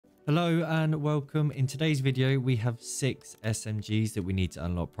Hello and welcome. In today's video we have 6 SMGs that we need to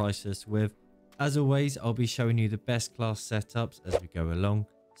unlock priceless with. As always, I'll be showing you the best class setups as we go along,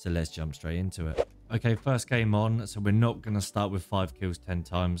 so let's jump straight into it. Okay, first game on, so we're not going to start with 5 kills 10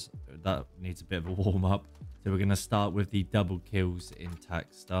 times. That needs a bit of a warm up. So we're going to start with the double kills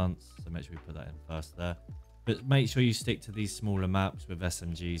intact stance, so make sure we put that in first there. But make sure you stick to these smaller maps with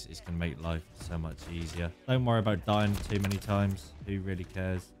SMGs. It's going to make life so much easier. Don't worry about dying too many times. Who really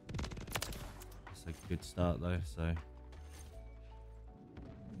cares? It's a good start though, so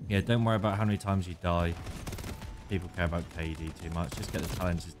yeah, don't worry about how many times you die. People care about KD too much. Just get the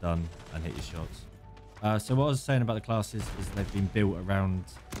challenges done and hit your shots. So what I was saying about the classes is they've been built around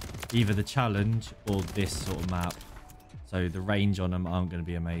either the challenge or this sort of map. So the range on them aren't going to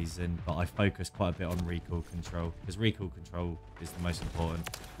be amazing, but I focus quite a bit on recoil control because recoil control is the most important.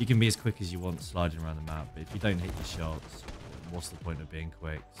 You can be as quick as you want sliding around the map, but if you don't hit your shots, what's the point of being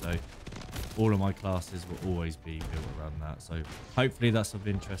quick? So all of my classes will always be built around that. So hopefully that's of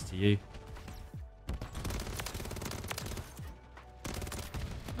interest to you.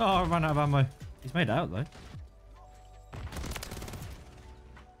 Oh, I ran out of ammo. He's made it out though.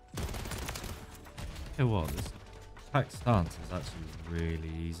 Tell you what, this attack stance is actually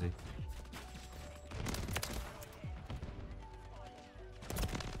really easy.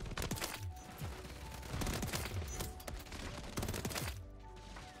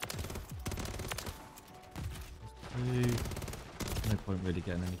 No point really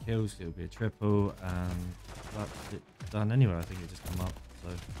getting any kills. It'll be a triple, and that's it done anyway. I think it just come up. So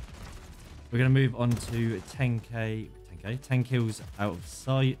we're gonna move on to 10 kills out of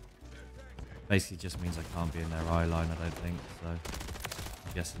sight. Basically, just means I can't be in their eye line. I don't think so.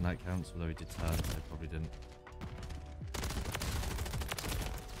 I'm guessing that counts, although he did turn, so he probably didn't.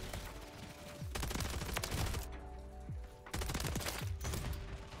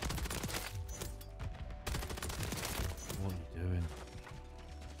 What are you doing?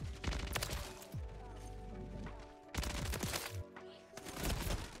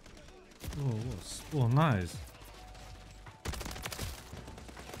 Oh, what a spawn that is.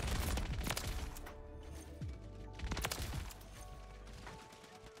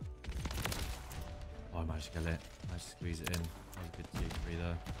 Oh, I managed to get it. I managed to squeeze it in. That was a good 2-3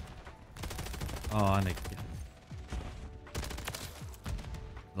 there. Oh, and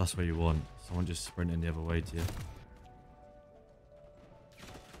that's what you want. Someone just sprinting the other way to you.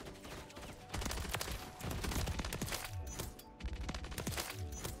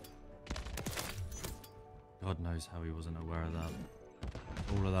 God knows how he wasn't aware of that.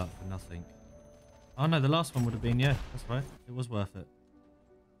 All of that for nothing. Oh no, the last one would have been, yeah, that's right. It was worth it.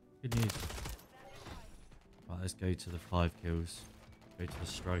 Good news. Right, let's go to the 5 kills. Go to the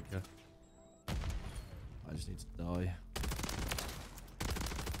striker. I just need to die.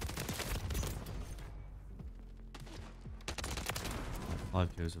 Right,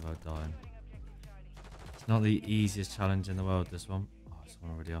 5 kills without dying. It's not the easiest challenge in the world, this one. Oh,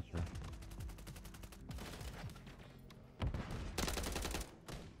 someone already up there.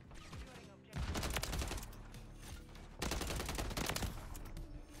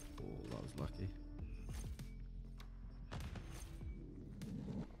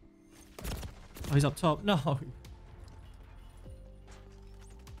 Oh, he's up top. No.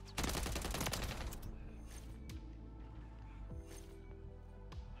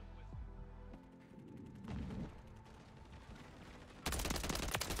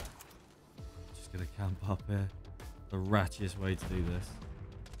 Just gonna camp up here. The rattiest way to do this.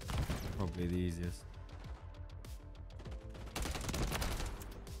 Probably the easiest.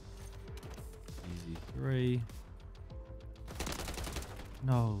 Easy 3.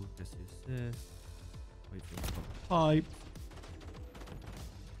 No, this is this. Wait for the pipe.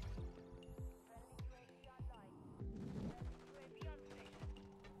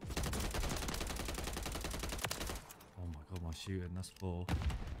 Oh my god, my shooting, that's 4.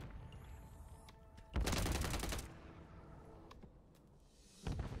 There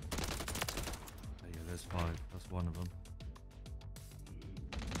you go, there's 5. That's one of them.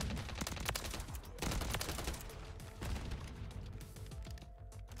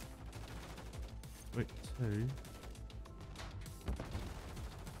 Quick 2.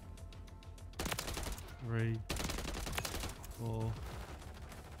 3. 4.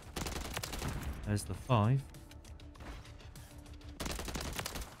 There's the 5.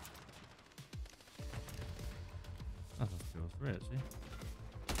 Oh, that's 2 or 3 actually.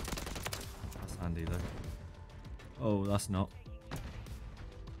 That's handy though. Oh, that's not.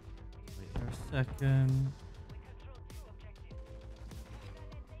 Wait for a second.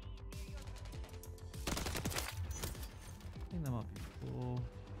 think there might be 4.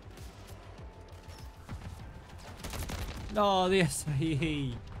 No, the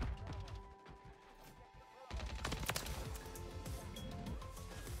SAE.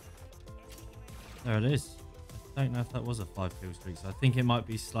 There it is. I don't know if that was a 5 kill streak, so I think it might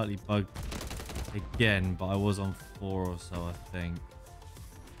be slightly bugged again, but I was on 4 or so, I think.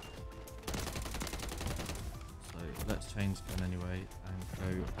 So let's change gun anyway and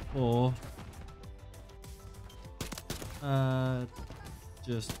go for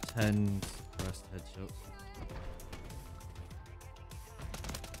just 10 suppressed headshots.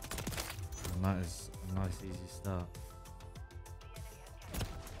 And that is a nice easy start.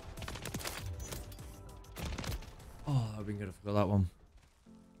 Oh, I've been good. I forgot that one.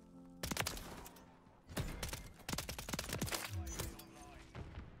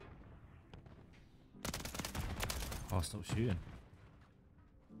 Oh, stop shooting.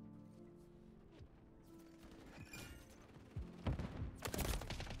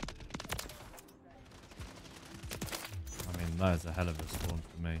 I mean, that is a hell of a spawn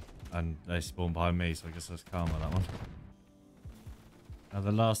for me. And they spawn behind me, so I guess that's karma, that one. Now,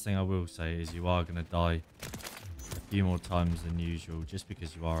 the last thing I will say is you are going to die a few more times than usual, just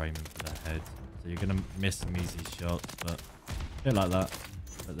because you are aiming for the head. So you're going to miss some easy shots, but a bit like that.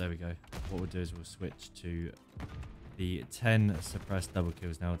 But there we go. What we'll do is we'll switch to the 10 suppressed double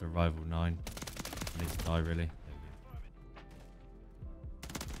kills now with the rival 9. I need to die, really.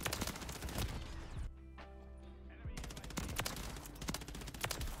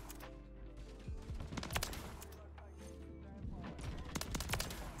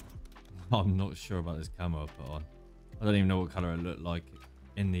 I'm not sure about this camo I put on. I don't even know what colour it looked like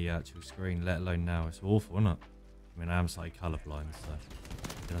in the actual screen, let alone now. It's awful, isn't it? I mean, I am slightly colourblind, so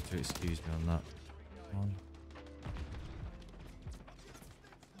you'll have to excuse me on that. Come on.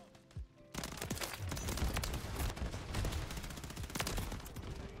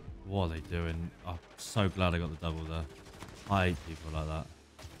 What are they doing? I'm so glad I got the double there. I hate people like that.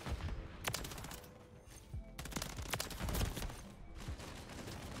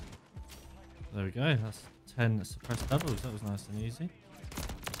 There we go. That's 10 suppressed doubles. That was nice and easy.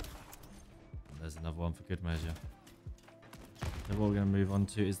 There's another one for good measure. So what we're going to move on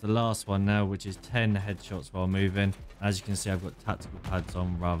to is the last one now, which is 10 headshots while moving. As you can see, I've got tactical pads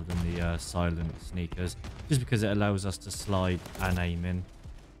on rather than the silent sneakers, just because it allows us to slide and aim in.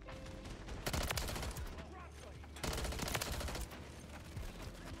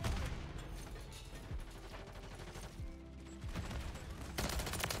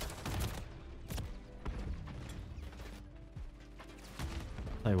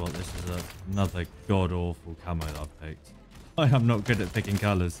 Tell you what, this is another god-awful camo that I've picked. I am not good at picking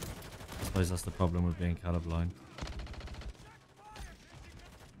colours. I suppose that's the problem with being colourblind.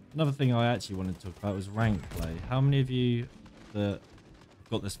 Another thing I actually wanted to talk about was rank play. How many of you that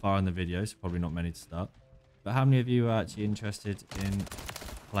got this far in the video, so probably not many to start, but how many of you are actually interested in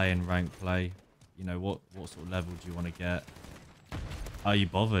playing rank play? You know, what sort of level do you want to get? Are you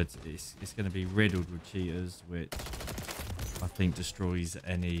bothered? It's going to be riddled with cheaters, which I think destroys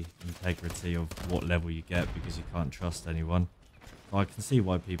any integrity of what level you get because you can't trust anyone. So I can see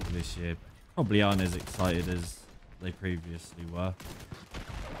why people this year probably aren't as excited as they previously were.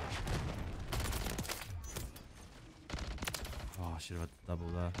 Oh, I should have had the double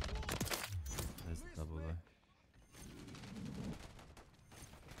there. There's the double there.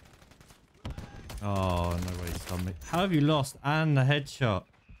 Oh, no way to stop me. How have you lost and the headshot?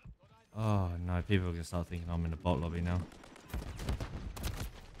 Oh no, people are going to start thinking I'm in a bot lobby now.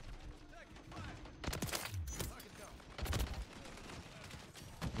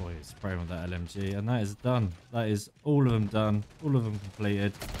 Boy, it's spraying with that LMG, and that is done. That is all of them done, all of them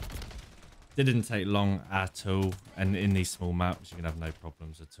completed. Didn't take long at all, and in these small maps you can have no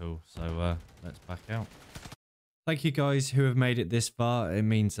problems at all. So let's back out. Thank you guys who have made it this far. It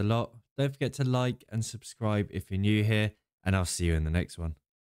means a lot. Don't forget to like and subscribe if you're new here, and I'll see you in the next one.